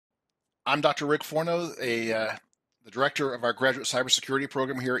I'm Dr. Rick Forno, the director of our graduate cybersecurity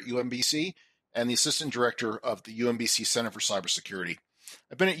program here at UMBC and the assistant director of the UMBC Center for Cybersecurity.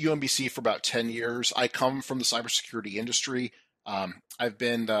 I've been at UMBC for about 10 years. I come from the cybersecurity industry. I've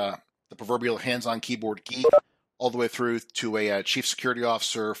been the proverbial hands-on keyboard geek all the way through to a chief security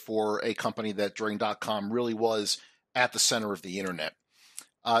officer for a company that during .com really was at the center of the internet.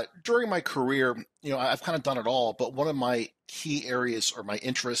 During my career, I've kind of done it all, but one of my key areas or my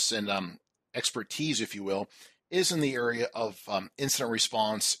interests and expertise, if you will, is in the area of incident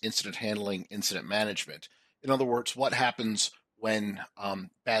response, incident handling, incident management. In other words, what happens when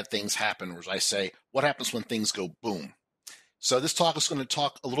bad things happen, or as I say, what happens when things go boom? So this talk is going to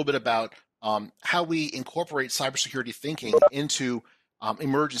talk a little bit about how we incorporate cybersecurity thinking into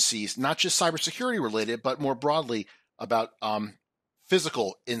emergencies, not just cybersecurity related, but more broadly about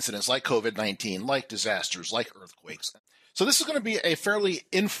physical incidents like COVID-19, like disasters, like earthquakes. So this is going to be a fairly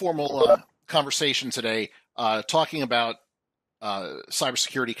informal conversation today, talking about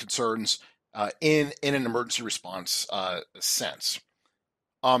cybersecurity concerns in an emergency response sense.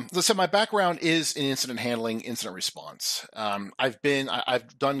 As I said, my background is in incident handling, incident response.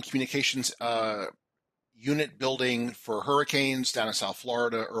 I've done communications unit building for hurricanes down in South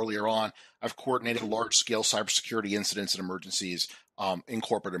Florida earlier on. I've coordinated large-scale cybersecurity incidents and emergencies in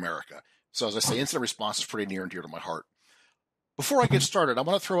corporate America. So as I say, incident response is pretty near and dear to my heart. Before I get started, I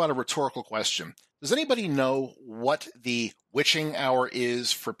want to throw out a rhetorical question. Does anybody know what the witching hour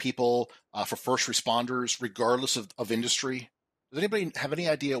is for people, for first responders, regardless of industry? Does anybody have any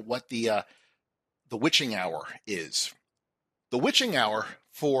idea what the witching hour is? The witching hour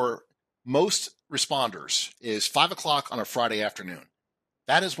for most responders is 5 o'clock on a Friday afternoon.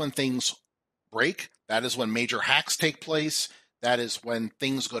 That is when things break. That is when major hacks take place. That is when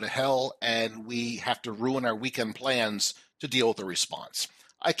things go to hell and we have to ruin our weekend plans to deal with the response.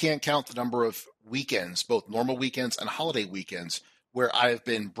 I can't count the number of weekends, both normal weekends and holiday weekends, where I've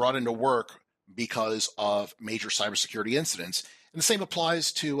been brought into work because of major cybersecurity incidents. And the same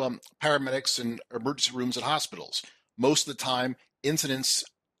applies to paramedics and emergency rooms at hospitals. Most of the time, incidents,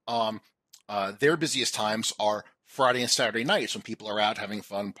 their busiest times are Friday and Saturday nights when people are out having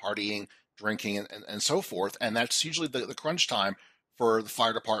fun, partying, drinking, and so forth. And that's usually the crunch time for the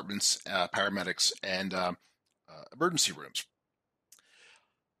fire departments, paramedics, and emergency rooms.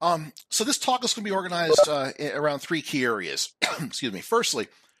 So this talk is going to be organized around three key areas. Excuse me. Firstly,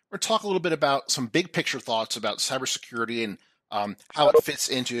 we're going to talk a little bit about some big picture thoughts about cybersecurity and how it fits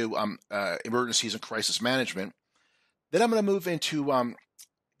into emergencies and crisis management. Then I'm going to move into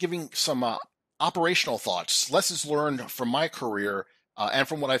giving some operational thoughts, lessons learned from my career and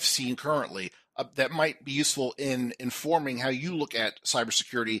from what I've seen currently that might be useful in informing how you look at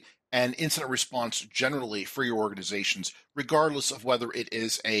cybersecurity and incident response generally for your organizations, regardless of whether it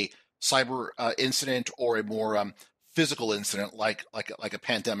is a cyber incident or a more physical incident like a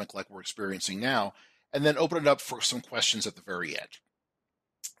pandemic like we're experiencing now, and then open it up for some questions at the very end.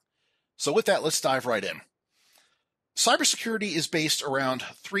 So with that, let's dive right in. Cybersecurity is based around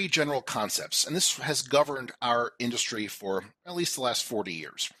three general concepts, and this has governed our industry for at least the last 40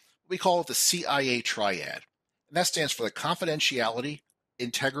 years. We call it the CIA triad, and that stands for the confidentiality,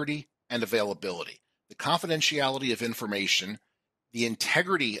 integrity, and availability. The confidentiality of information, the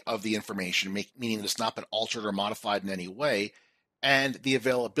integrity of the information, meaning that it's not been altered or modified in any way, and the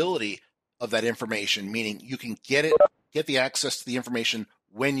availability of that information, meaning you can get the access to the information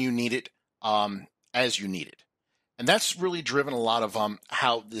when you need it, as you need it. And that's really driven a lot of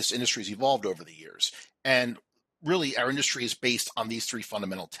how this industry has evolved over the years. And really, our industry is based on these three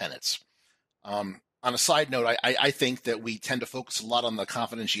fundamental tenets. On a side note, I think that we tend to focus a lot on the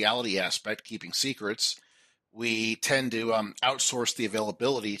confidentiality aspect, keeping secrets. We tend to outsource the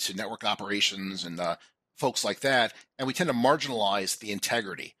availability to network operations and folks like that, and we tend to marginalize the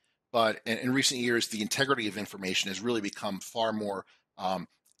integrity. But in recent years, the integrity of information has really become far more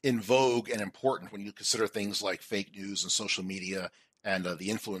in vogue and important when you consider things like fake news and social media and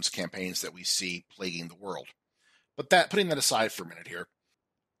the influence campaigns that we see plaguing the world. But putting that aside for a minute here,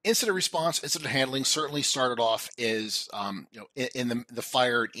 incident response, incident handling certainly started off as in the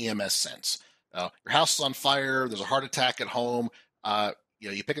fire and EMS sense. Your house is on fire. There's a heart attack at home.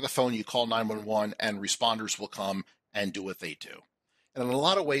 You pick up the phone, you call 911, and responders will come and do what they do. And in a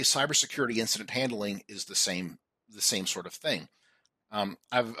lot of ways, cybersecurity incident handling is the same sort of thing. I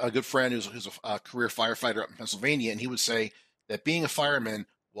have a good friend who's a career firefighter up in Pennsylvania, and he would say that being a fireman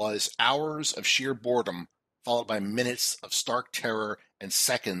was hours of sheer boredom followed by minutes of stark terror and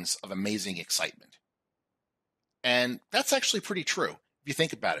seconds of amazing excitement. And that's actually pretty true if you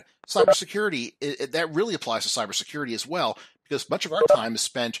think about it. Cybersecurity, that really applies to cybersecurity as well, because much of our time is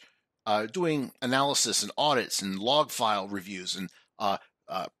spent doing analysis and audits and log file reviews and uh,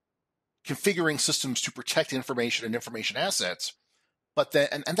 configuring systems to protect information and information assets. But then,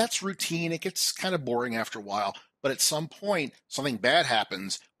 and that's routine. It gets kind of boring after a while. But at some point, something bad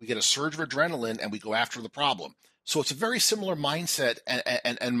happens. We get a surge of adrenaline, and we go after the problem. So it's a very similar mindset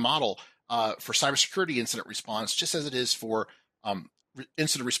and model for cybersecurity incident response, just as it is for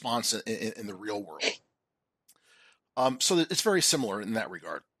incident response in the real world. So it's very similar in that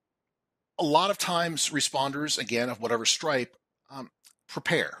regard. A lot of times, responders, again, of whatever stripe,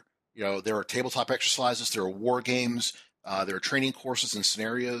 prepare. There are tabletop exercises, there are war games, there are training courses and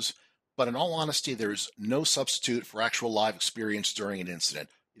scenarios, but in all honesty, there's no substitute for actual live experience during an incident,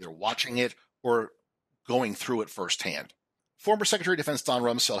 either watching it or going through it firsthand. Former Secretary of Defense Don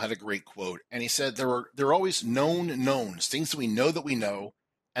Rumsfeld had a great quote, and he said there are always known knowns, things that we know,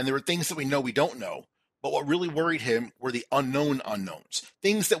 and there are things that we don't know. But what really worried him were the unknown unknowns,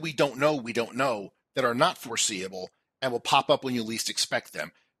 things that we don't know that are not foreseeable and will pop up when you least expect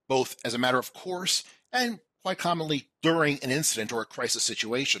them, both as a matter of course and quite commonly during an incident or a crisis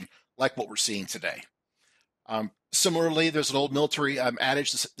situation like what we're seeing today. Similarly, there's an old military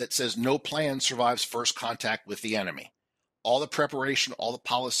adage that says no plan survives first contact with the enemy. All the preparation, all the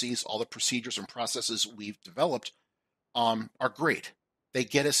policies, all the procedures and processes we've developed are great. They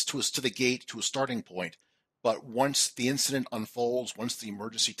get us to the gate, to a starting point. But once the incident unfolds, once the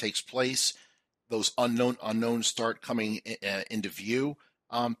emergency takes place, those unknowns start coming into view.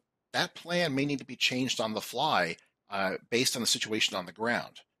 That plan may need to be changed on the fly based on the situation on the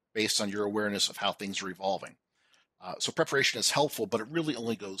ground, based on your awareness of how things are evolving. So preparation is helpful, but it really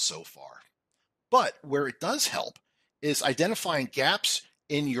only goes so far. But where it does help is identifying gaps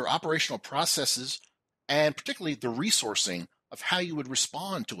in your operational processes and particularly the resourcing of how you would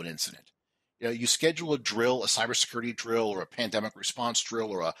respond to an incident. You schedule a drill, a cybersecurity drill, or a pandemic response drill,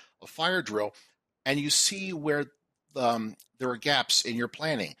 or a fire drill, and you see where there are gaps in your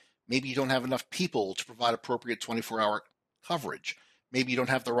planning. Maybe you don't have enough people to provide appropriate 24-hour coverage. Maybe you don't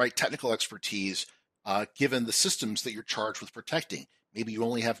have the right technical expertise given the systems that you're charged with protecting. Maybe you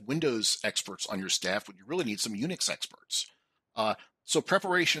only have Windows experts on your staff when you really need some Unix experts. So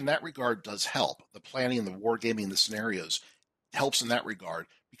preparation in that regard does help. The planning and the wargaming and the scenarios helps in that regard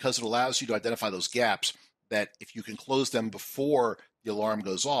because it allows you to identify those gaps that if you can close them before the alarm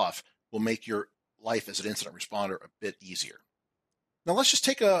goes off will make your life as an incident responder a bit easier. Now let's just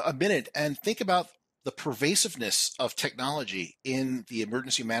take a minute and think about the pervasiveness of technology in the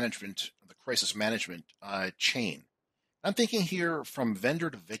emergency management, the crisis management chain. I'm thinking here from vendor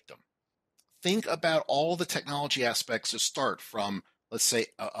to victim. Think about all the technology aspects that start from, let's say,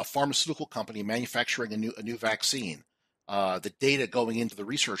 a pharmaceutical company manufacturing a new vaccine, the data going into the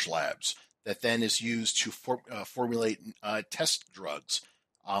research labs that then is used to formulate test drugs,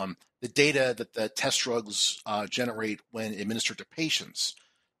 the data that the test drugs generate when administered to patients.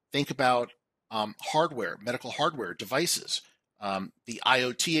 Think about hardware, medical hardware, devices, the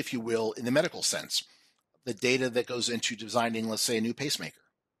IoT, if you will, in the medical sense, the data that goes into designing, let's say, a new pacemaker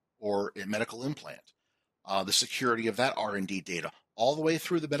or a medical implant, the security of that R&D data, all the way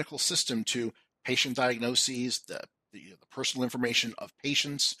through the medical system to patient diagnoses, the personal information of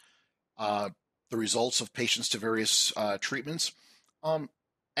patients, the results of patients to various treatments,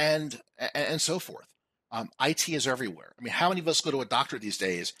 and so forth. IT is everywhere. I mean, how many of us go to a doctor these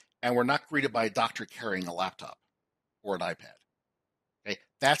days and we're not greeted by a doctor carrying a laptop or an iPad? Okay,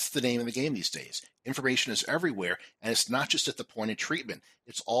 that's the name of the game these days. Information is everywhere, and it's not just at the point of treatment.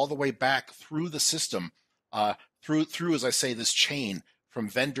 It's all the way back through the system, through, as I say, this chain from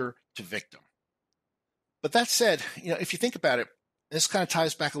vendor to victim. But that said, if you think about it, this kind of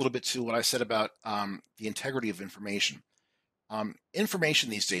ties back a little bit to what I said about the integrity of information.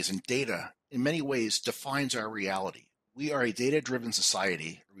 Information these days and data, in many ways, defines our reality. We are a data-driven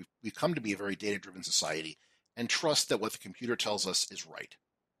society. We've come to be a very data-driven society and trust that what the computer tells us is right.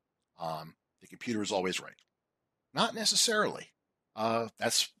 The computer is always right. Not necessarily.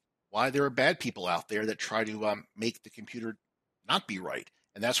 That's why there are bad people out there that try to make the computer not be right.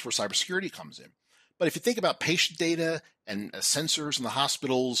 And that's where cybersecurity comes in. But if you think about patient data and sensors in the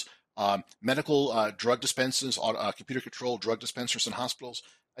hospitals, medical drug dispensers, computer-controlled drug dispensers in hospitals,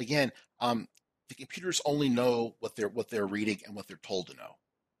 again, the computers only know what they're reading and what they're told to know.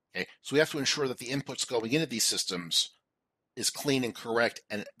 Okay, so we have to ensure that the inputs going into these systems is clean and correct,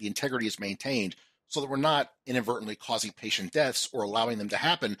 and the integrity is maintained, so that we're not inadvertently causing patient deaths or allowing them to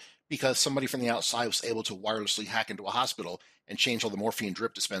happen because somebody from the outside was able to wirelessly hack into a hospital and change all the morphine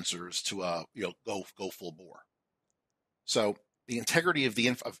drip dispensers to go full bore. So the integrity of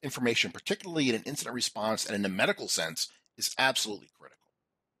of information, particularly in an incident response and in a medical sense, is absolutely critical.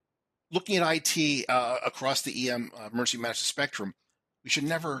 Looking at IT across the emergency management spectrum, we should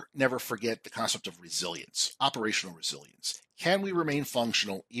never forget the concept of resilience, operational resilience. Can we remain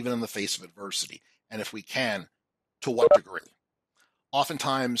functional even in the face of adversity? And if we can, to what degree?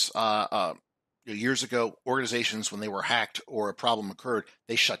 Oftentimes, years ago, organizations, when they were hacked or a problem occurred,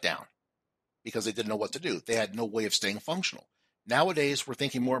 they shut down because they didn't know what to do. They had no way of staying functional. Nowadays, we're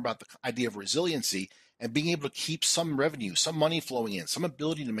thinking more about the idea of resiliency and being able to keep some revenue, some money flowing in, some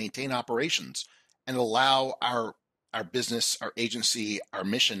ability to maintain operations and allow our business, our agency, our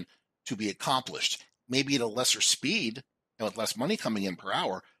mission to be accomplished, maybe at a lesser speed and with less money coming in per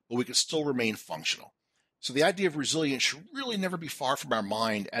hour, but we could still remain functional. So the idea of resilience should really never be far from our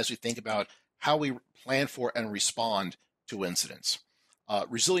mind as we think about how we plan for and respond to incidents.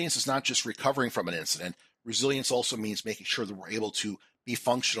 Resilience is not just recovering from an incident. Resilience also means making sure that we're able to be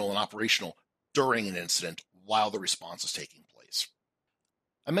functional and operational during an incident while the response is taking place.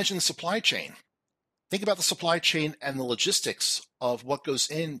 I mentioned the supply chain. Think about the supply chain and the logistics of what goes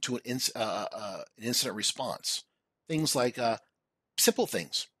into an incident response. Things like simple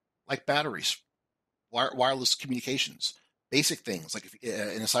things like batteries, wireless communications, basic things like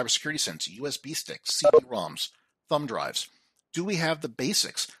in a cybersecurity sense, USB sticks, CD-ROMs, thumb drives. Do we have the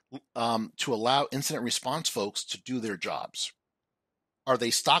basics to allow incident response folks to do their jobs? Are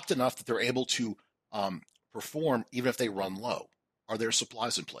they stocked enough that they're able to perform even if they run low? Are there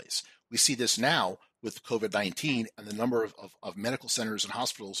supplies in place? We see this now with COVID-19 and the number of medical centers and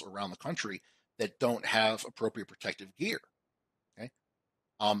hospitals around the country that don't have appropriate protective gear. Okay,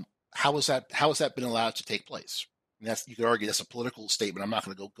 how has that been allowed to take place? And you could argue that's a political statement. I'm not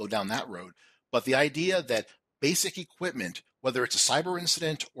going to go down that road. But the idea that basic equipment, whether it's a cyber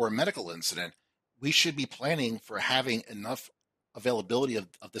incident or a medical incident, we should be planning for having enough availability of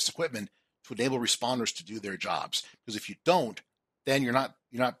this equipment to enable responders to do their jobs. Because if you don't, then you're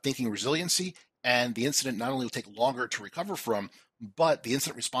not thinking resiliency, and the incident not only will take longer to recover from, but the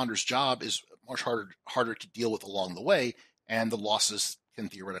incident responder's job is much harder to deal with along the way, and the losses can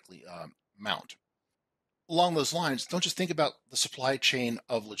theoretically mount. Along those lines, don't just think about the supply chain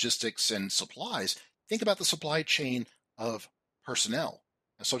of logistics and supplies. Think about the supply chain of personnel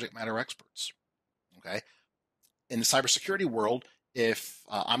and subject matter experts. Okay, in the cybersecurity world, if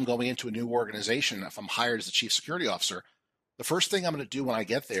I'm going into a new organization, if I'm hired as a chief security officer, the first thing I'm going to do when I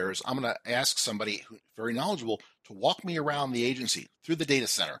get there is I'm going to ask somebody who's very knowledgeable to walk me around the agency through the data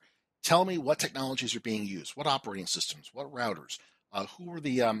center. Tell me what technologies are being used, what operating systems, what routers, who are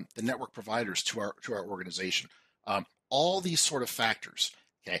the network providers to our organization, all these sort of factors.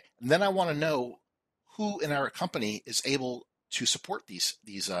 Okay, and then I want to know who in our company is able to support these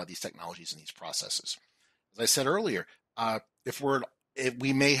technologies and these processes. As I said earlier, if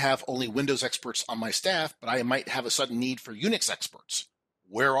we may have only Windows experts on my staff, but I might have a sudden need for Unix experts.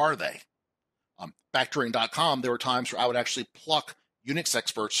 Where are they? Back during .com, there were times where I would actually pluck Unix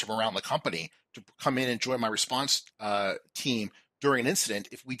experts from around the company to come in and join my response team during an incident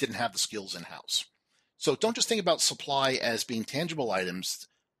if we didn't have the skills in-house. So don't just think about supply as being tangible items,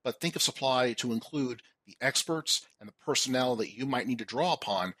 but think of supply to include the experts and the personnel that you might need to draw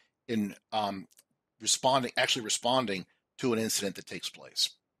upon in responding to an incident that takes place.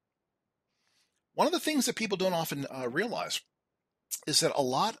 One of the things that people don't often realize is that a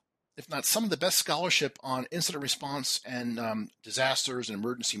lot, if not some of the best scholarship on incident response and disasters and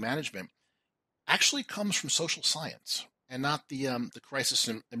emergency management actually comes from social science and not the crisis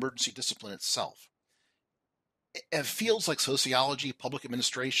and emergency discipline itself. Fields like sociology, public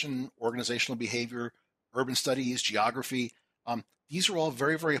administration, organizational behavior, urban studies, geography, these are all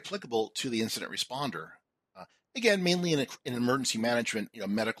very, very applicable to the incident responder. Again, mainly in an emergency management,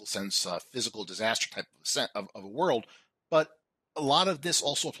 medical sense, physical disaster type of a world, but a lot of this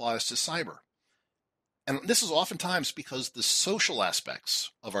also applies to cyber. And this is oftentimes because the social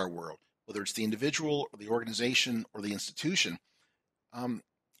aspects of our world, whether it's the individual or the organization or the institution,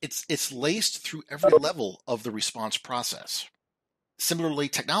 it's laced through every level of the response process. Similarly,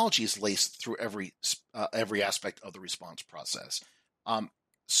 technology is laced through every aspect of the response process.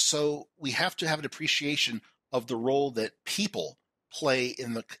 So we have to have an appreciation of the role that people play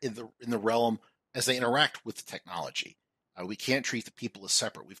in the realm as they interact with the technology. We can't treat the people as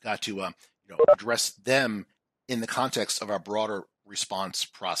separate. We've got to address them in the context of our broader response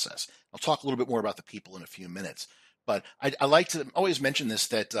process. I'll talk a little bit more about the people in a few minutes. But I like to always mention this,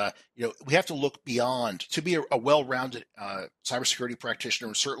 that we have to look beyond. To be a well-rounded cybersecurity practitioner,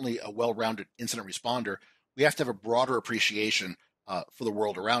 and certainly a well-rounded incident responder, we have to have a broader appreciation for the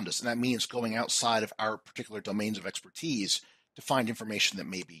world around us. And that means going outside of our particular domains of expertise to find information that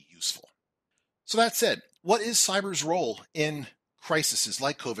may be useful. So that said, what is cyber's role in crises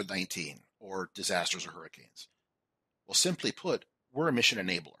like COVID-19 or disasters or hurricanes? Well, simply put, we're a mission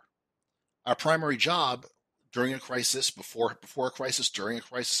enabler. Our primary job during a crisis, before a crisis, during a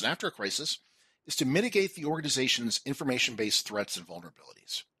crisis, and after a crisis, is to mitigate the organization's information-based threats and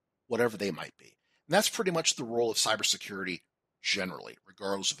vulnerabilities, whatever they might be. And that's pretty much the role of cybersecurity generally,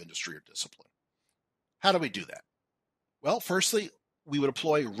 regardless of industry or discipline. How do we do that? Well, firstly, we would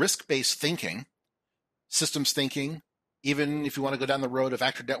employ risk-based thinking, systems thinking, even if you want to go down the road of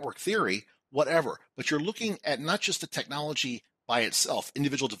actor network theory, whatever. But you're looking at not just the technology by itself,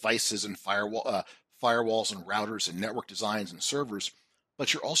 individual devices and firewalls and routers and network designs and servers,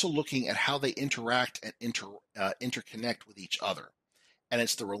 but you're also looking at how they interact and interconnect with each other. And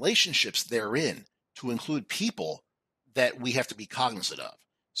it's the relationships therein, to include people, that we have to be cognizant of.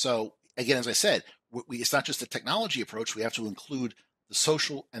 So again, as I said, it's not just a technology approach. We have to include the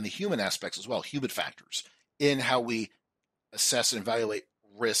social and the human aspects as well, human factors, in how we assess and evaluate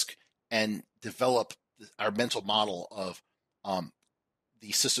risk and develop our mental model of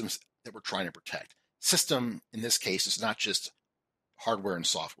the systems that we're trying to protect. System, in this case, is not just hardware and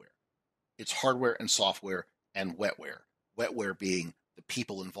software. It's hardware and software and wetware. Wetware being the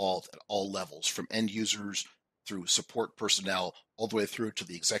people involved at all levels, from end users through support personnel, all the way through to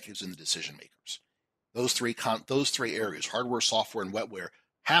the executives and the decision makers. Those three areas, hardware, software, and wetware,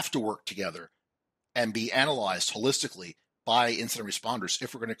 have to work together and be analyzed holistically by incident responders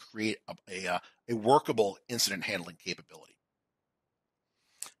if we're going to create a workable incident handling capability.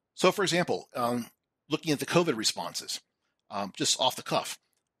 So, for example, looking at the COVID responses, just off the cuff,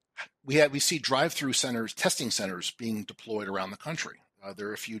 we see drive-through centers, testing centers being deployed around the country. There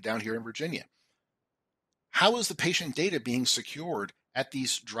are a few down here in Virginia. How is the patient data being secured at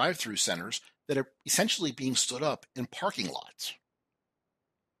these drive-through centers that are essentially being stood up in parking lots?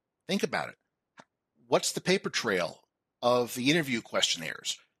 Think about it. What's the paper trail of the interview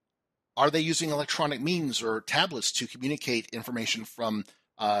questionnaires? Are they using electronic means or tablets to communicate information from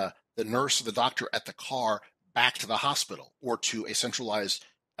the nurse or the doctor at the car back to the hospital or to a centralized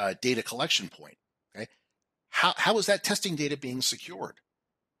data collection point? Okay, how is that testing data being secured?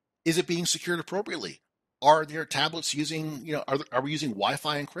 Is it being secured appropriately? Are their tablets using, are we using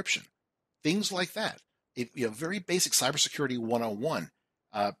Wi-Fi encryption? Things like that. Very basic cybersecurity 101.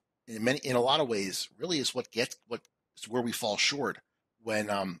 In a lot of ways, really is where we fall short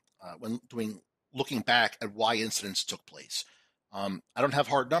when looking back at why incidents took place. I don't have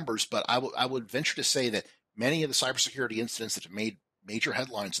hard numbers, but I would venture to say that many of the cybersecurity incidents that have made major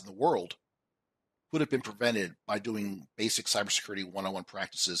headlines in the world would have been prevented by doing basic cybersecurity 101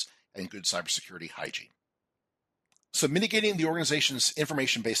 practices and good cybersecurity hygiene. So mitigating the organization's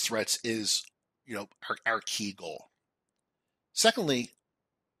information-based threats is, our key goal. Secondly,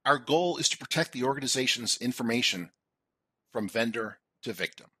 our goal is to protect the organization's information from vendor to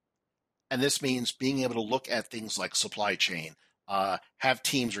victim. And this means being able to look at things like supply chain, have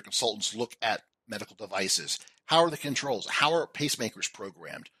teams or consultants look at medical devices. How are the controls? How are pacemakers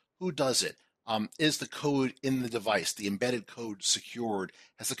programmed? Who does it? Is the code in the device, the embedded code, secured?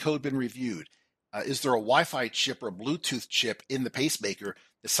 Has the code been reviewed? Is there a Wi-Fi chip or a Bluetooth chip in the pacemaker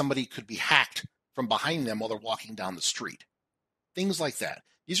that somebody could be hacked from behind them while they're walking down the street? Things like that.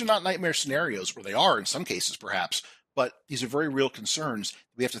 These are not nightmare scenarios, where they are in some cases perhaps, but these are very real concerns.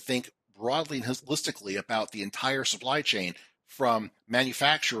 We have to think broadly and holistically about the entire supply chain, from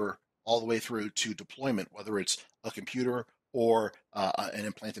manufacturer all the way through to deployment, whether it's a computer or an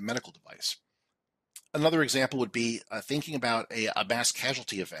implanted medical device. Another example would be thinking about a mass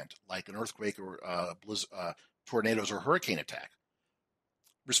casualty event like an earthquake or tornadoes or hurricane attack.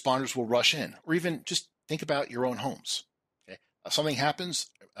 Responders will rush in, or even just think about your own homes. Okay? Something happens,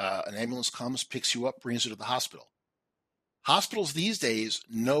 an ambulance comes, picks you up, brings you to the hospital. Hospitals these days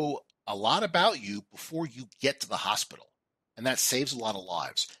know a lot about you before you get to the hospital, and that saves a lot of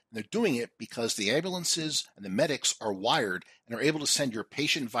lives. And they're doing it because the ambulances and the medics are wired and are able to send your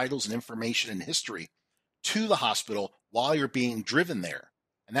patient vitals and information and history to the hospital while you're being driven there.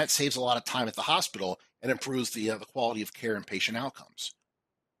 And that saves a lot of time at the hospital and improves the quality of care and patient outcomes.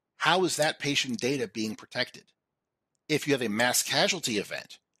 How is that patient data being protected? If you have a mass casualty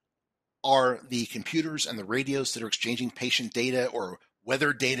event, are the computers and the radios that are exchanging patient data or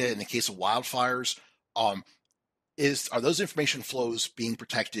weather data in the case of wildfires, are those information flows being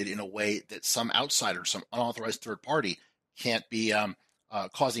protected in a way that some outsider, some unauthorized third party can't be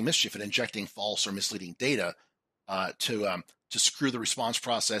causing mischief and injecting false or misleading data to screw the response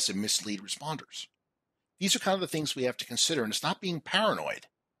process and mislead responders? These are kind of the things we have to consider, and it's not being paranoid.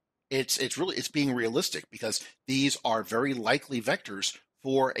 It's being realistic, because these are very likely vectors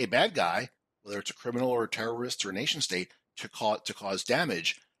for a bad guy, whether it's a criminal or a terrorist or a nation state, to cause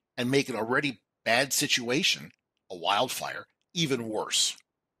damage and make an already bad situation, a wildfire, even worse.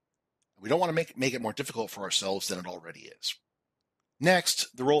 We don't want to make it more difficult for ourselves than it already is.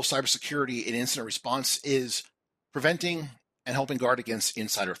 Next, the role of cybersecurity in incident response is preventing and helping guard against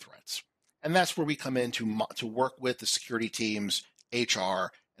insider threats. And that's where we come in to work with the security teams,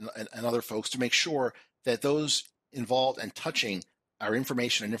 HR, and other folks to make sure that those involved and touching our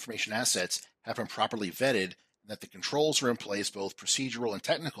information and information assets have been properly vetted, and that the controls are in place, both procedural and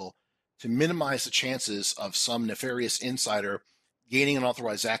technical, to minimize the chances of some nefarious insider gaining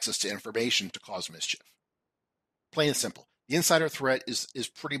unauthorized access to information to cause mischief. Plain and simple. The insider threat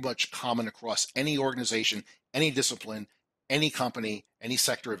is pretty much common across any organization, any discipline, any company, any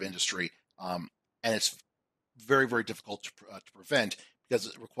sector of industry, and it's very, very difficult to prevent because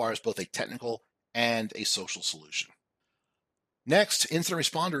it requires both a technical and a social solution. Next, incident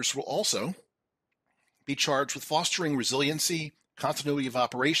responders will also be charged with fostering resiliency, continuity of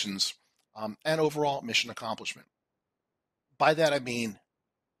operations, and overall mission accomplishment. By that, I mean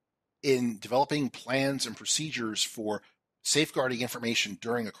in developing plans and procedures for safeguarding information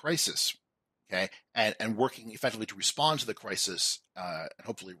during a crisis, okay, and working effectively to respond to the crisis and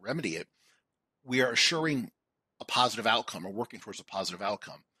hopefully remedy it, we are assuring a positive outcome or working towards a positive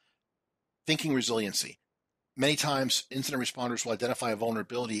outcome. Thinking resiliency. Many times, incident responders will identify a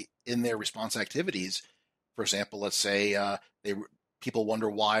vulnerability in their response activities. For example, let's say people wonder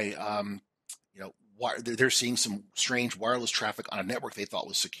why why they're seeing some strange wireless traffic on a network they thought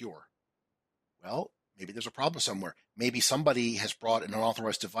was secure. Well, maybe there's a problem somewhere. Maybe somebody has brought an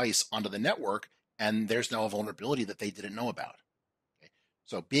unauthorized device onto the network, and there's now a vulnerability that they didn't know about. Okay?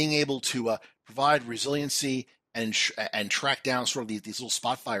 So being able to provide resiliency and track down sort of these little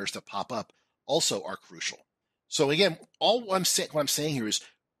spot fires that pop up also are crucial. So again, what I'm saying here is,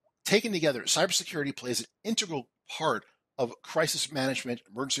 taken together, cybersecurity plays an integral part of crisis management,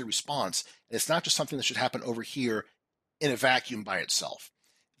 emergency response, and it's not just something that should happen over here in a vacuum by itself.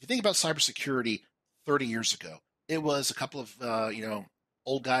 If you think about cybersecurity 30 years ago, it was a couple of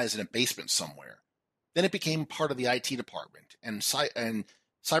old guys in a basement somewhere. Then it became part of the IT department, and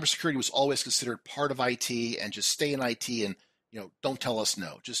cybersecurity was always considered part of IT, and just stay in IT and don't tell us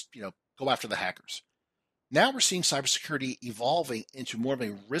no, just go after the hackers. Now we're seeing cybersecurity evolving into more of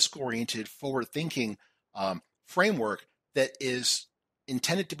a risk-oriented, forward-thinking framework that is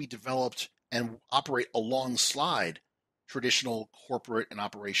intended to be developed and operate alongside traditional corporate and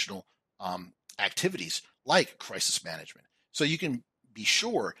operational activities like crisis management. So you can be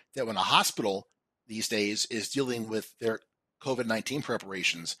sure that when a hospital these days is dealing with their COVID-19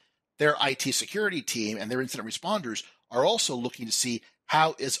 preparations, their IT security team and their incident responders are also looking to see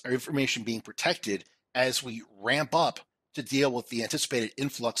how is our information being protected as we ramp up to deal with the anticipated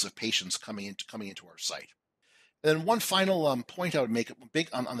influx of patients coming into our site. And then one final point I would make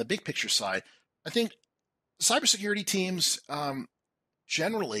on the big picture side, I think cybersecurity teams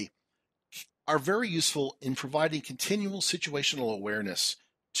generally are very useful in providing continual situational awareness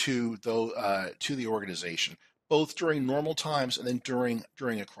to the organization, both during normal times and then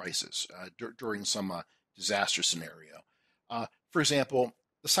during a crisis, during some disaster scenario. For example,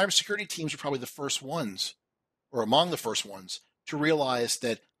 the cybersecurity teams are probably the first ones, or among the first ones, to realize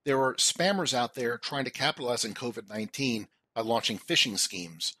that there are spammers out there trying to capitalize on COVID-19 by launching phishing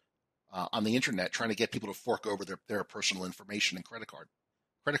schemes on the internet, trying to get people to fork over their personal information and credit card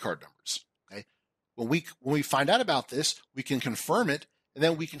numbers. Okay, when we find out about this, we can confirm it, and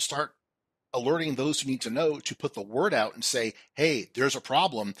then we can start alerting those who need to know to put the word out and say, "Hey, there's a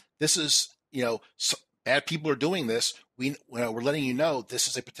problem. This is bad people are doing this. We're letting you know this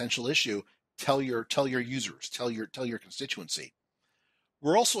is a potential issue. Tell your users, tell your constituency."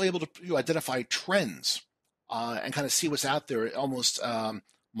 We're also able to identify trends and kind of see what's out there, almost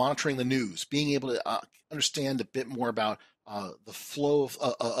monitoring the news, being able to understand a bit more about the flow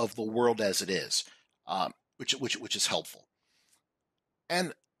of the world as it is, which is helpful.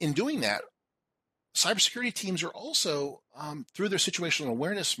 And in doing that, cybersecurity teams are also, through their situational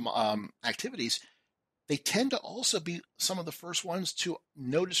awareness activities, they tend to also be some of the first ones to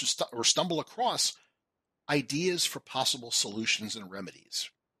notice or stumble across ideas for possible solutions and remedies.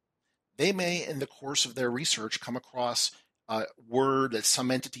 They may, in the course of their research, come across word that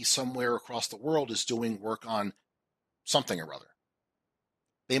some entity somewhere across the world is doing work on something or other.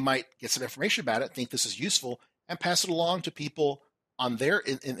 They might get some information about it, think this is useful, and pass it along to people on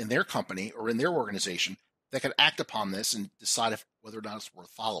in their company or in their organization that can act upon this and decide whether or not it's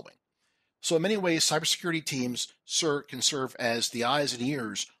worth following. So in many ways, cybersecurity teams can serve as the eyes and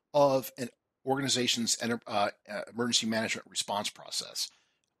ears of an organization's emergency management response process.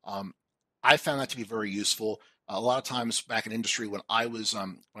 I found that to be very useful. A lot of times back in industry, when I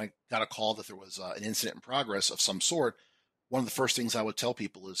got a call that there was an incident in progress of some sort, one of the first things I would tell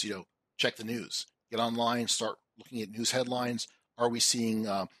people is, check the news, get online, start looking at news headlines. Are we seeing?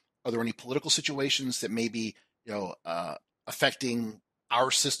 Are there any political situations that may be, affecting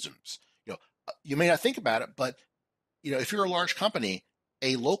our systems? You may not think about it, but if you're a large company,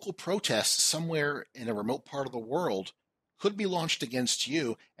 a local protest somewhere in a remote part of the world could be launched against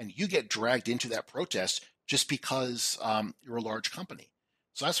you, and you get dragged into that protest just because you're a large company.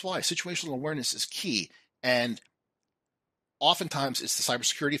 So that's why situational awareness is key. And oftentimes it's the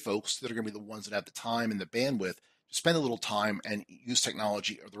cybersecurity folks that are going to be the ones that have the time and the bandwidth to spend a little time and use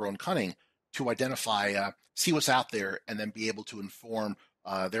technology of their own cunning to identify, see what's out there, and then be able to inform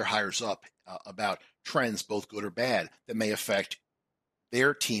their hires up about trends, both good or bad, that may affect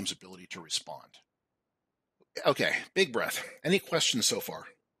their team's ability to respond. Okay, big breath. Any questions so far?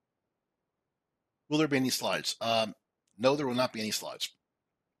 Will there be any slides? No, there will not be any slides.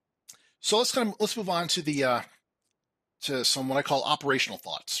 So let's move on to to some what I call operational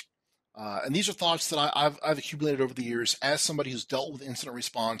thoughts. And these are thoughts that I've accumulated over the years as somebody who's dealt with incident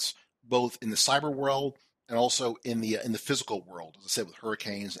response, both in the cyber world and also in the physical world, as I said, with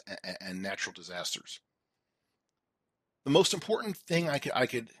hurricanes and natural disasters. The most important thing I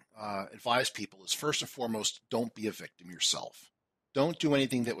could advise people is, first and foremost, don't be a victim yourself. Don't do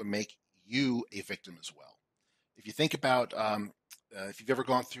anything that would make you a victim as well. If you think about if you've ever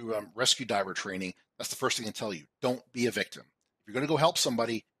gone through rescue diver training, that's the first thing they tell you. Don't be a victim. If you're going to go help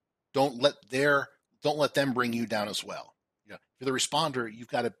somebody, don't let them bring you down as well. If you're the responder, you've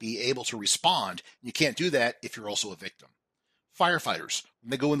got to be able to respond. You can't do that if you're also a victim. Firefighters,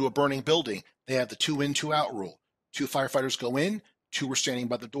 when they go into a burning building, they have the 2 in, 2 out rule. 2 firefighters go in, 2 are standing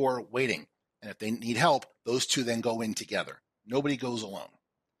by the door waiting. And if they need help, those 2 then go in together. Nobody goes alone.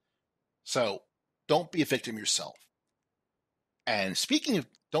 So don't be a victim yourself. And speaking of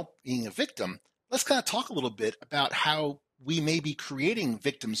don't being a victim, let's kind of talk a little bit about how we may be creating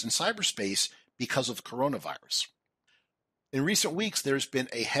victims in cyberspace because of coronavirus. In recent weeks, there's been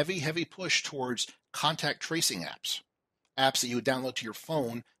a heavy push towards contact tracing apps that you would download to your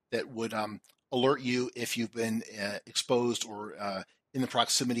phone that would alert you if you've been exposed or in the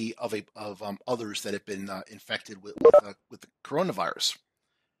proximity of others that have been infected with the coronavirus.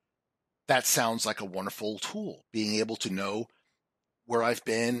 That sounds like a wonderful tool, being able to know where I've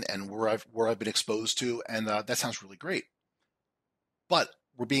been and where I've been exposed to, and that sounds really great. But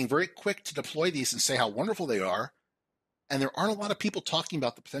we're being very quick to deploy these and say how wonderful they are, and there aren't a lot of people talking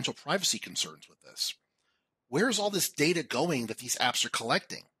about the potential privacy concerns with this. Where's all this data going that these apps are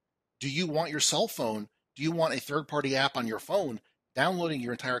collecting? Do you want your cell phone? Do you want a third-party app on your phone downloading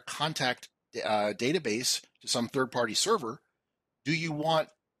your entire contact database to some third-party server? Do you want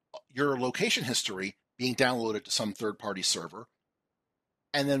your location history being downloaded to some third-party server,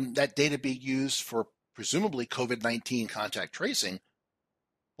 and then that data being used for presumably COVID-19 contact tracing?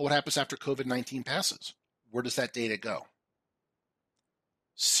 Well, what happens after COVID-19 passes? Where does that data go?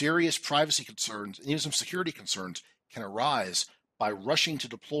 Serious privacy concerns and even some security concerns can arise by rushing to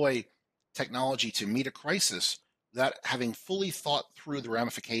deploy technology to meet a crisis without having fully thought through the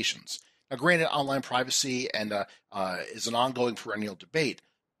ramifications. Now, granted, online privacy is an ongoing perennial debate,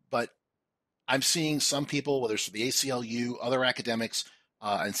 but I'm seeing some people, whether it's the ACLU, other academics,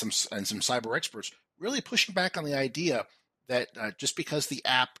 and some cyber experts, really pushing back on the idea that just because the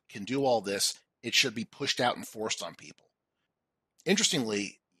app can do all this, it should be pushed out and forced on people.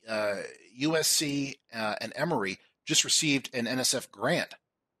 Interestingly, USC and Emory just received an NSF grant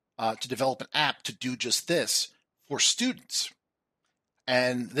to develop an app to do just this for students.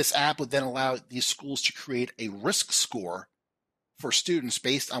 And this app would then allow these schools to create a risk score for students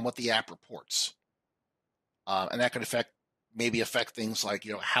based on what the app reports. And that could affect things like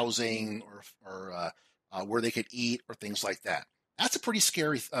housing or where they could eat or things like that. That's a pretty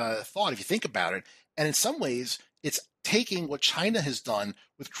scary thought if you think about it. And in some ways, it's taking what China has done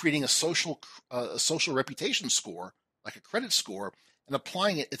with creating a social reputation score, like a credit score, and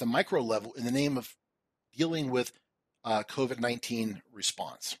applying it at the micro level in the name of dealing with COVID-19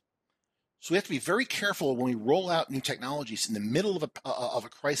 response. So we have to be very careful when we roll out new technologies in the middle of a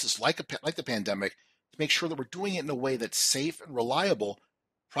crisis like the pandemic to make sure that we're doing it in a way that's safe and reliable,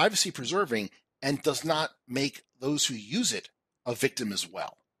 privacy preserving, and does not make those who use it a victim as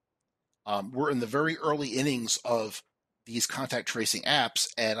well. We're in the very early innings of these contact tracing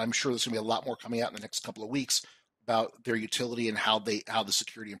apps, and I'm sure there's going to be a lot more coming out in the next couple of weeks about their utility and how the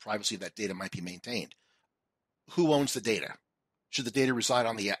security and privacy of that data might be maintained. Who owns the data? Should the data reside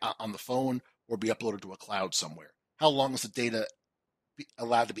on the phone or be uploaded to a cloud somewhere? How long is the data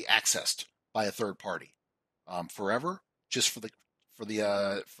allowed to be accessed by a third party? forever, just for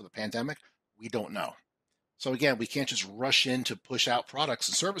the pandemic? We don't know. So again, we can't just rush in to push out products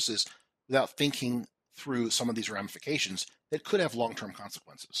and services without thinking through some of these ramifications that could have long-term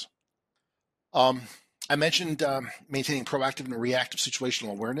consequences. Um, I mentioned maintaining proactive and reactive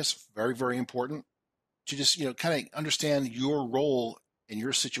situational awareness. Very, very important to just kind of understand your role in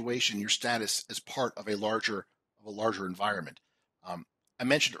your situation, your status as part of a larger environment. Um, I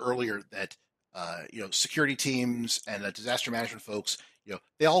mentioned earlier that security teams and disaster management folks,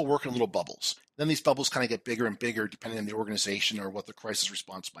 they all work in little bubbles. Then these bubbles kind of get bigger and bigger depending on the organization or what the crisis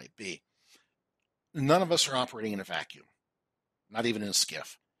response might be. None of us are operating in a vacuum, not even in a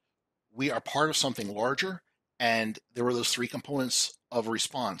skiff. We are part of something larger, and there were those three components of a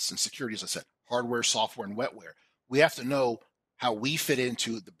response and security, as I said: hardware, software, and wetware. We have to know how we fit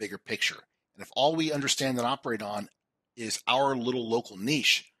into the bigger picture. And if all we understand and operate on is our little local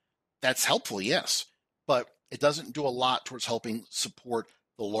niche, that's helpful, yes, but it doesn't do a lot towards helping support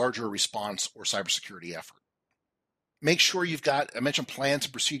the larger response or cybersecurity effort. Make sure you've got, I mentioned plans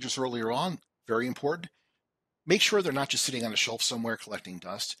and procedures earlier on, very important. Make sure they're not just sitting on a shelf somewhere collecting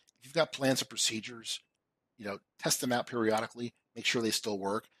dust. If you've got plans and procedures, test them out periodically, make sure they still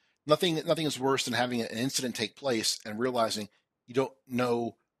work. Nothing is worse than having an incident take place and realizing you don't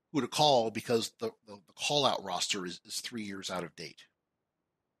know who to call because the call out roster is 3 years out of date.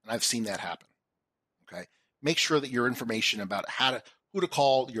 And I've seen that happen. Okay. Make sure that your information about who to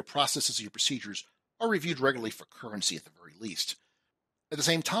call, your processes, your procedures are reviewed regularly for currency at the very least. At the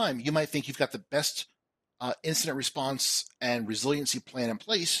same time, you might think you've got the best incident response and resiliency plan in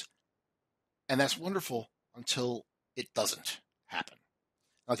place, and that's wonderful until it doesn't happen.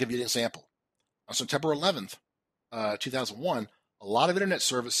 I'll give you an example. On September 11th, 2001, a lot of internet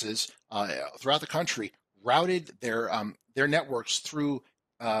services throughout the country routed their networks through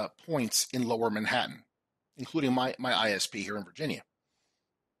points in Lower Manhattan, including my ISP here in Virginia.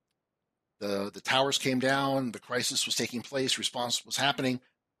 The towers came down, the crisis was taking place, response was happening.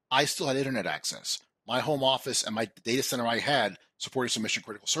 I still had internet access. My home office and my data center I had supporting some mission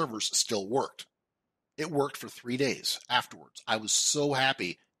critical servers still worked. It worked for 3 days afterwards. I was so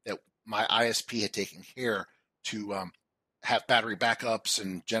happy that my ISP had taken care to have battery backups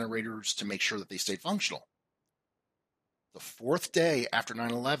and generators to make sure that they stayed functional. The fourth day after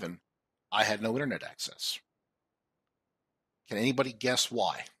 9/11, I had no internet access. Can anybody guess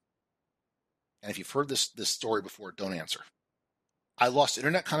why? And if you've heard this story before, don't answer. I lost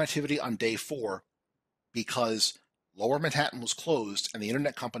internet connectivity on day 4 because Lower Manhattan was closed and the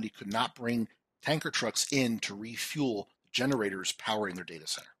internet company could not bring tanker trucks in to refuel the generators powering their data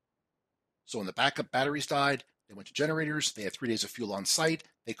center. So when the backup batteries died, they went to generators. They had 3 days of fuel on site.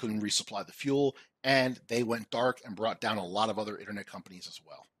 They couldn't resupply the fuel, and they went dark and brought down a lot of other internet companies as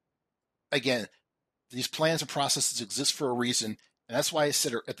well. Again, these plans and processes exist for a reason, and that's why I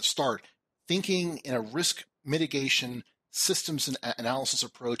said at the start, thinking in a risk mitigation systems and analysis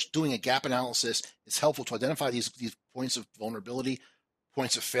approach, doing a gap analysis is helpful to identify these points of vulnerability,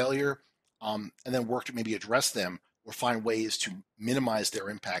 points of failure, and then work to maybe address them or find ways to minimize their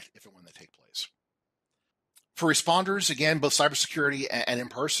impact if and when they take place. For responders, again, both cybersecurity and in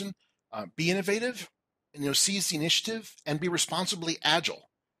person, be innovative, and seize the initiative and be responsibly agile.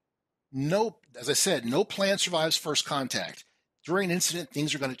 No, as I said, no plan survives first contact. During an incident,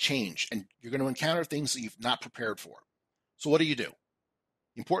 things are going to change, and you're going to encounter things that you've not prepared for. So what do? The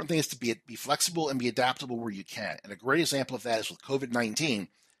important thing is to be flexible and be adaptable where you can. And a great example of that is with COVID-19,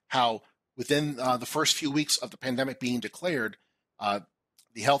 how within the first few weeks of the pandemic being declared,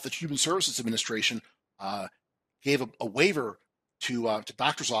 the Health and Human Services Administration gave a waiver to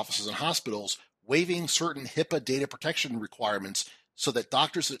doctors' offices and hospitals, waiving certain HIPAA data protection requirements so that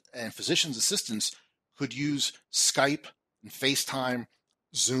doctors and physicians' assistants could use Skype and FaceTime,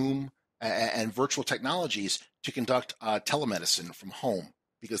 Zoom, and virtual technologies to conduct telemedicine from home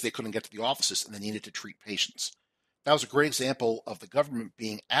because they couldn't get to the offices and they needed to treat patients. That was a great example of the government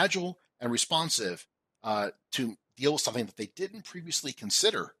being agile and responsive to deal with something that they didn't previously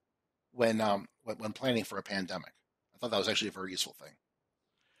consider when planning for a pandemic. I thought that was actually a very useful thing.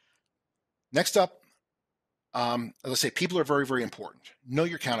 Next up, as I say, people are very, very important. Know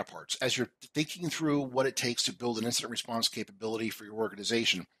your counterparts. As you're thinking through what it takes to build an incident response capability for your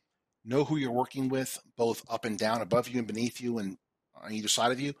organization, know who you're working with, both up and down, above you and beneath you, and on either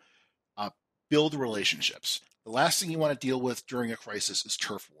side of you. Build relationships. The last thing you want to deal with during a crisis is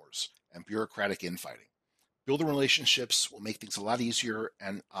turf wars and bureaucratic infighting. Building relationships will make things a lot easier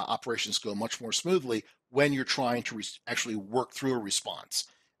and operations go much more smoothly when you're trying to actually work through a response.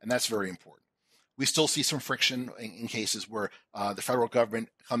 And that's very important. We still see some friction in cases where the federal government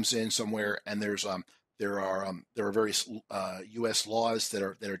comes in somewhere and there's There are various U.S. laws that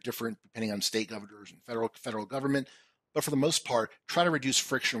are different depending on state governors and federal government. But for the most part, try to reduce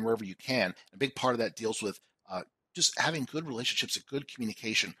friction wherever you can. A big part of that deals with just having good relationships and good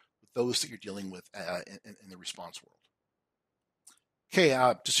communication with those that you're dealing with in the response world.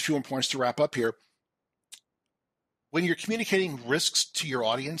 Okay, just a few more points to wrap up here. When you're communicating risks to your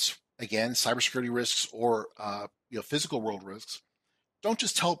audience, again, cybersecurity risks or physical world risks, don't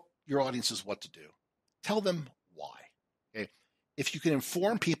just tell your audiences what to do. Tell them why. Okay? If you can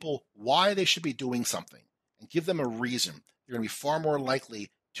inform people why they should be doing something and give them a reason, they're going to be far more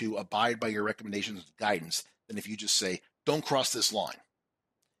likely to abide by your recommendations and guidance than if you just say, don't cross this line.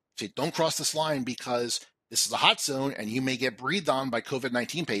 Say, don't cross this line because this is a hot zone and you may get breathed on by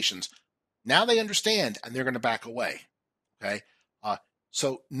COVID-19 patients. Now they understand and they're going to back away. Okay?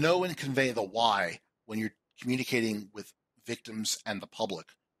 So know and convey the why when you're communicating with victims and the public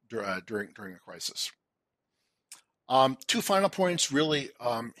during a crisis. Two final points really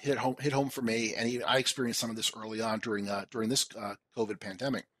hit home for me, and even I experienced some of this early on during this COVID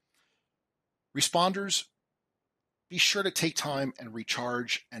pandemic. Responders, be sure to take time and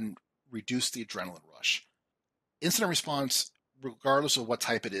recharge and reduce the adrenaline rush. Incident response, regardless of what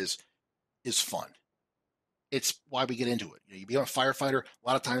type it is fun. It's why we get into it. You become a firefighter, a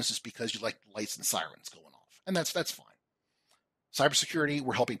lot of times it's because you like lights and sirens going off, and that's fine. Cybersecurity,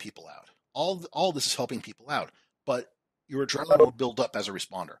 we're helping people out. All this is helping people out, but your adrenaline will build up as a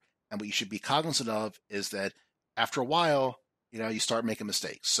responder. And what you should be cognizant of is that after a while, you start making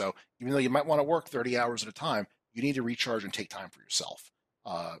mistakes. So even though you might want to work 30 hours at a time, you need to recharge and take time for yourself.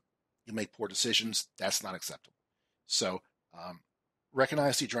 You make poor decisions. That's not acceptable. So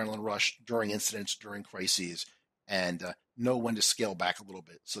recognize the adrenaline rush during incidents, during crises, and know when to scale back a little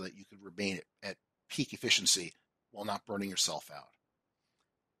bit so that you could remain at peak efficiency while not burning yourself out.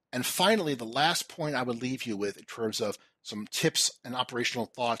 And finally, the last point I would leave you with in terms of some tips and operational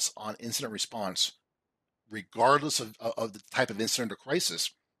thoughts on incident response, regardless of the type of incident or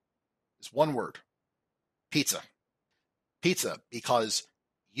crisis, is one word: pizza. Pizza, because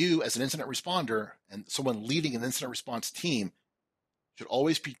you as an incident responder and someone leading an incident response team should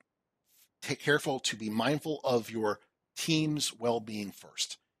always be careful to be mindful of your team's well-being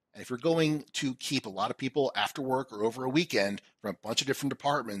first. And if you're going to keep a lot of people after work or over a weekend from a bunch of different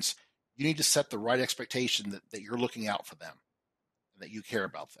departments, you need to set the right expectation that you're looking out for them and that you care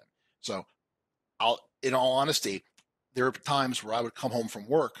about them. So in all honesty, there are times where I would come home from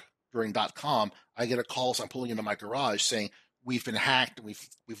work during .com, I get a call as I'm pulling into my garage saying, we've been hacked and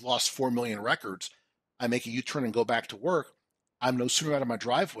we've lost 4 million records. I make a U-turn and go back to work. I'm no sooner out of my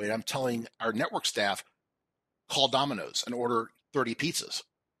driveway, I'm telling our network staff, call Domino's and order 30 pizzas,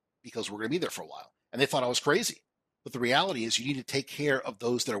 because we're going to be there for a while. And they thought I was crazy. But the reality is you need to take care of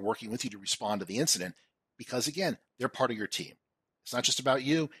those that are working with you to respond to the incident because, again, they're part of your team. It's not just about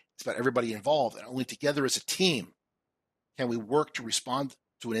you. It's about everybody involved. And only together as a team can we work to respond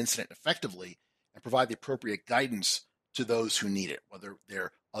to an incident effectively and provide the appropriate guidance to those who need it, whether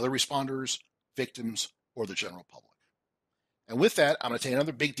they're other responders, victims, or the general public. And with that, I'm going to take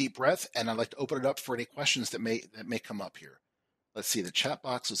another big, deep breath, and I'd like to open it up for any questions that may come up here. Let's see, the chat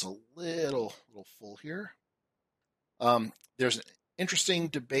box is a little full here. There's an interesting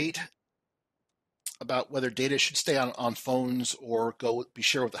debate about whether data should stay on phones or be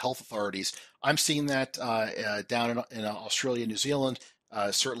shared with the health authorities. I'm seeing that down in Australia, New Zealand,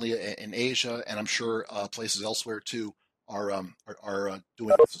 certainly in Asia, and I'm sure places elsewhere too are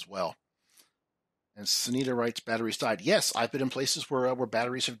doing this as well. And Sunita writes, batteries died. Yes, I've been in places where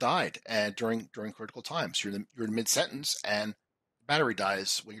batteries have died and during critical times. You're in mid-sentence and the battery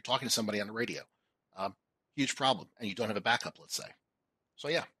dies when you're talking to somebody on the radio. Huge problem, and you don't have a backup, let's say. So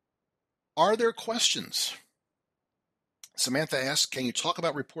yeah. Are there questions? Samantha asks, can you talk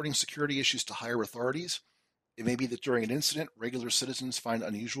about reporting security issues to higher authorities? It may be that during an incident, regular citizens find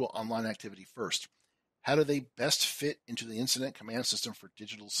unusual online activity first. How do they best fit into the incident command system for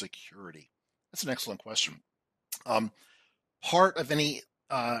digital security? That's an excellent question. Part of any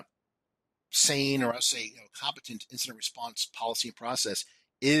sane or I'll say competent incident response policy and process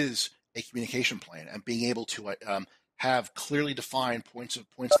is a communication plan and being able to have clearly defined points of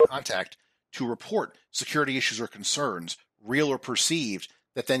contact to report security issues or concerns, real or perceived,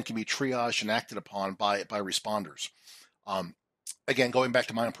 that then can be triaged and acted upon by responders. Again, going back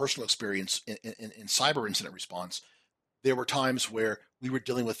to my own personal experience in cyber incident response, there were times where we were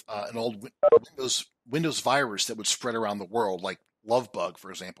dealing with an old Windows virus that would spread around the world, like Lovebug, for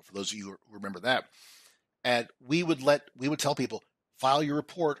example, for those of you who remember that. And we would tell people, file your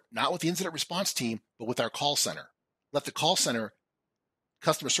report, not with the incident response team, but with our call center. Let the call center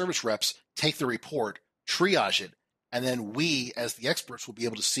customer service reps take the report triage it, and then we, as the experts, will be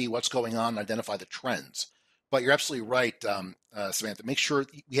able to see what's going on and identify the trends. But you're absolutely right, Samantha.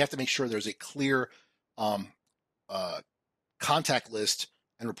 We have to make sure there's a clear um, uh, contact list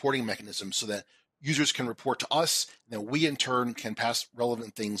and reporting mechanism so that users can report to us, and then we in turn can pass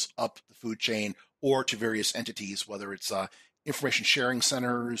relevant things up the food chain or to various entities, whether it's information sharing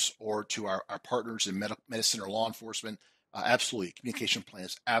centers or to our partners in medicine or law enforcement. Absolutely, communication plan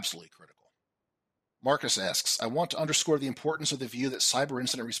is absolutely critical. Marcus asks, I want to underscore the importance of the view that cyber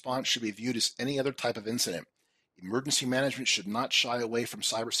incident response should be viewed as any other type of incident. Emergency management should not shy away from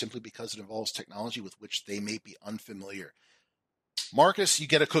cyber simply because it involves technology with which they may be unfamiliar. Marcus, you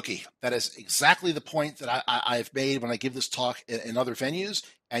get a cookie. That is exactly the point that I've made when I give this talk in other venues,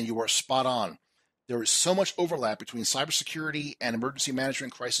 and you are spot on. There is so much overlap between cybersecurity and emergency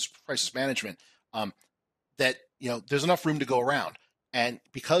management, crisis management, that there's enough room to go around. And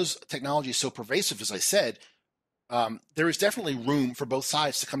because technology is so pervasive, as I said, there is definitely room for both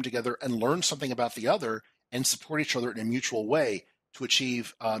sides to come together and learn something about the other and support each other in a mutual way to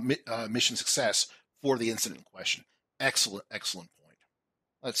achieve mission success for the incident in question. Excellent point.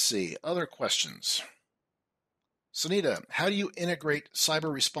 Let's see, other questions. Sunita, how do you integrate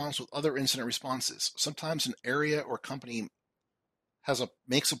cyber response with other incident responses? Sometimes an area or company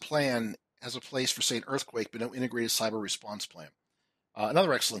makes a plan, has a place for, say, an earthquake, but no integrated cyber response plan.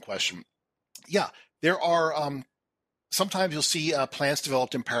 Another excellent question. Yeah, there are sometimes you'll see plans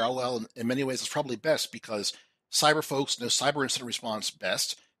developed in parallel, and in many ways it's probably best because cyber folks know cyber incident response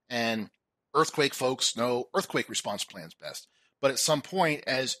best, and earthquake folks know earthquake response plans best. But at some point,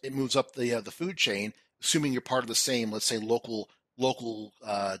 as it moves up the food chain, assuming you're part of the same, let's say local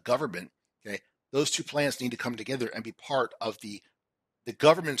government, okay, those two plans need to come together and be part of the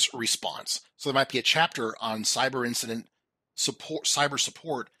government's response. So there might be a chapter on cyber incident support, cyber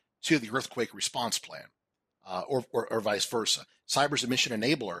support to the earthquake response plan, or vice versa. Cyber is a mission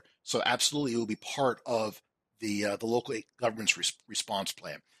enabler, so absolutely it will be part of the local government's response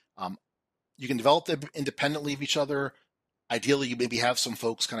plan. You can develop them independently of each other. Ideally, you maybe have some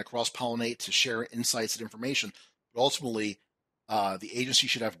folks kind of cross-pollinate to share insights and information, but ultimately, the agency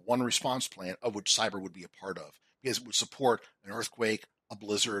should have one response plan of which cyber would be a part of, because it would support an earthquake, a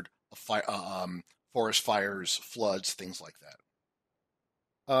blizzard, a fire, forest fires, floods, things like that.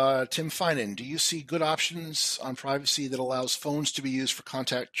 Tim Finan, do you see good options on privacy that allows phones to be used for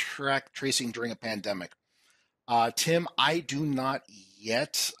contact tracing during a pandemic? Tim, I do not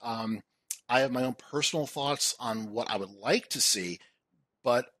yet. I have my own personal thoughts on what I would like to see,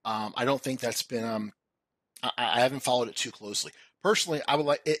 but I don't think that's been. I haven't followed it too closely. Personally, I would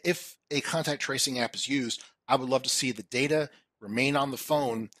like, if a contact tracing app is used, I would love to see the data remain on the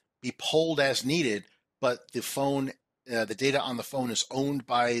phone, be pulled as needed, but the data on the phone is owned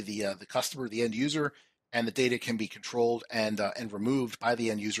by the customer, the end user, and the data can be controlled and removed by the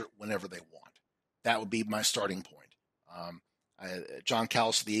end user whenever they want. That would be my starting point. John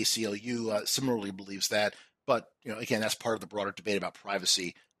Callis of the ACLU similarly believes that, but again, that's part of the broader debate about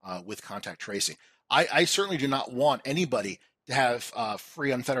privacy with contact tracing. I certainly do not want anybody to have free,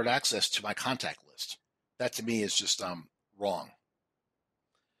 unfettered access to my contact list. That to me is just wrong.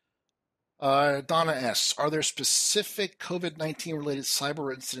 Donna asks, are there specific COVID-19 related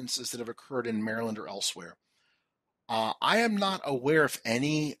cyber incidences that have occurred in Maryland or elsewhere? I am not aware of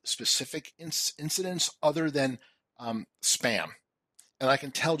any specific incidents other than spam. And I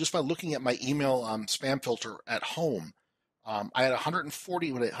can tell just by looking at my email spam filter at home. I had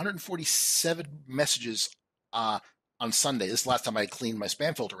 147 messages on Sunday. This is the last time I cleaned my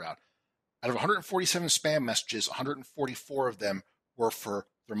spam filter out. Out of 147 spam messages, 144 of them were for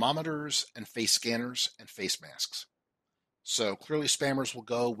thermometers and face scanners and face masks. So clearly spammers will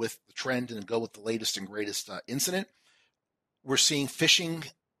go with the trend and go with the latest and greatest incident. We're seeing phishing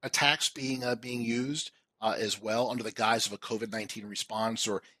attacks being used as well under the guise of a COVID-19 response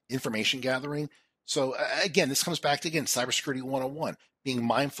or information gathering. So again, this comes back to, cybersecurity 101, being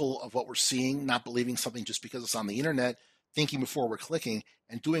mindful of what we're seeing, not believing something just because it's on the internet, thinking before we're clicking,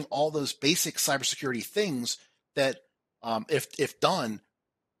 and doing all those basic cybersecurity things that, if done,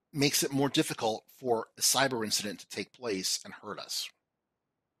 makes it more difficult for a cyber incident to take place and hurt us.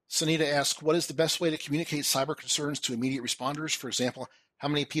 Sunita asks, what is the best way to communicate cyber concerns to immediate responders? For example, how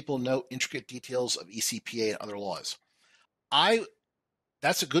many people know intricate details of ECPA and other laws?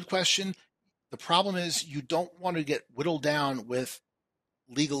 That's a good question. The problem is you don't want to get whittled down with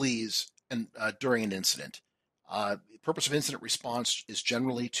legalese and during an incident. The purpose of incident response is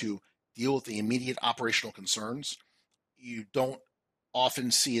generally to deal with the immediate operational concerns. You don't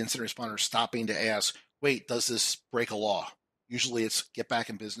often see incident responders stopping to ask, wait, does this break a law? Usually it's get back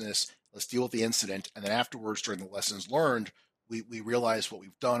in business, Let's deal with the incident. And then afterwards, during the lessons learned, we realize what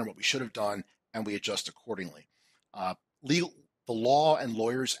we've done and what we should have done, and we adjust accordingly. Legal, the law and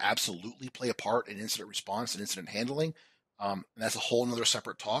lawyers absolutely play a part in incident response and incident handling. And that's a whole nother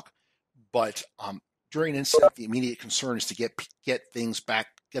separate talk. But during an incident, the immediate concern is to get things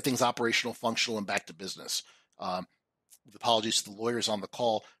operational, functional, and back to business. With apologies to the lawyers on the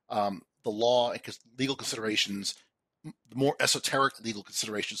call, the law and legal considerations, the more esoteric legal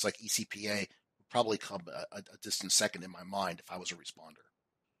considerations like ECPA would probably come a distant second in my mind if I was a responder.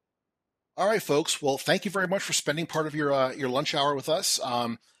 All right, folks. Well, thank you very much for spending part of your lunch hour with us.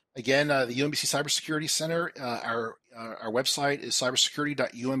 Again, the UMBC Cybersecurity Center, our website is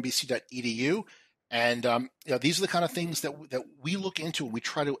cybersecurity.umbc.edu. And these are the kind of things that we look into when we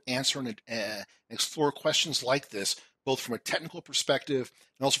try to answer and explore questions like this, both from a technical perspective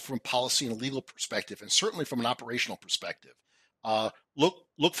and also from a policy and legal perspective, and certainly from an operational perspective.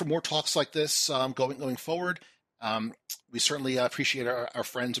 Look for more talks like this going forward. We certainly appreciate our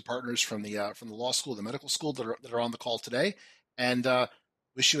friends and partners from the law school, the medical school that are on the call today, and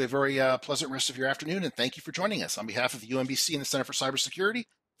wish you a very pleasant rest of your afternoon. And thank you for joining us on behalf of the UMBC and the Center for Cybersecurity.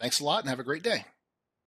 Thanks a lot, and have a great day.